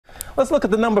Let's look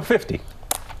at the number 50.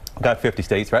 Got 50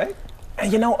 states, right?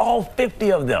 And you know, all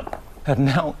 50 of them have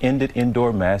now ended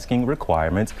indoor masking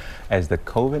requirements as the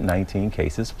COVID-19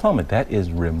 cases plummet. That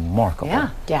is remarkable. Yeah.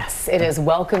 Yes, it is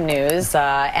welcome news.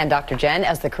 And Dr. Jen,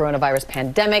 as the coronavirus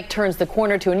pandemic turns the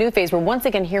corner to a new phase, we're once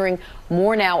again hearing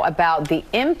more now about the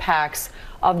impacts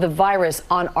of the virus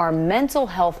on our mental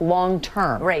health long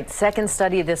term. Right. Second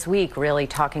study this week really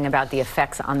talking about the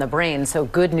effects on the brain. So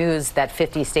good news that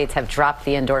 50 states have dropped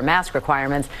the indoor mask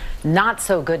requirements. Not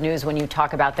so good news when you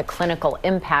talk about the clinical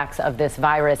impacts of this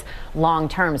virus long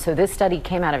term. So this study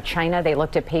came out of China. They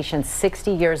looked at patients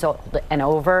 60 years old and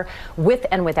over with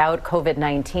and without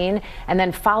COVID-19 and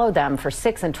then followed them for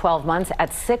 6 and 12 months.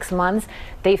 At 6 months,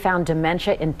 they found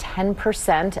dementia in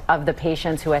 10% of the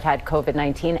patients who had had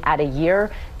COVID-19. At a year,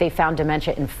 they found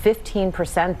dementia in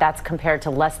 15%. That's compared to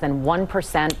less than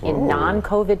 1% in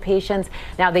non-COVID patients.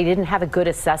 Now, they didn't have a good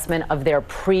assessment of their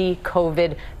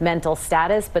pre-COVID mental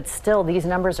status, but still, these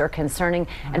numbers are concerning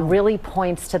and really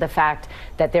points to the fact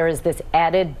that there is this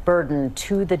added burden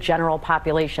to the general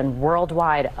population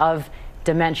worldwide of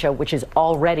dementia, which is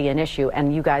already an issue.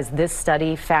 And you guys, this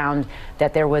study found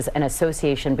that there was an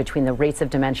association between the rates of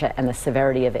dementia and the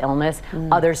severity of illness.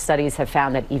 Other studies have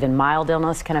found that even mild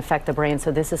illness can affect the brain.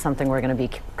 So this is something we're going to be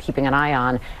keeping an eye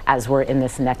on as we're in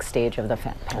this next stage of the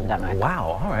pandemic.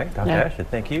 Wow. All right, Dr. Asher,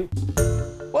 thank you.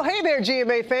 Well, hey there,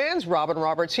 GMA fans. Robin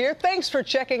Roberts here. Thanks for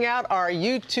checking out our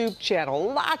YouTube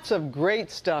channel. Lots of great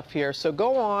stuff here. So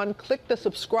go on, click the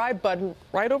subscribe button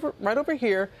right over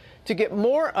here to get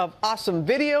more of awesome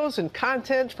videos and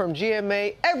content from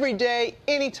GMA every day,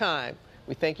 anytime.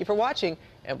 We thank you for watching,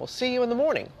 and we'll see you in the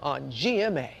morning on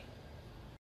GMA.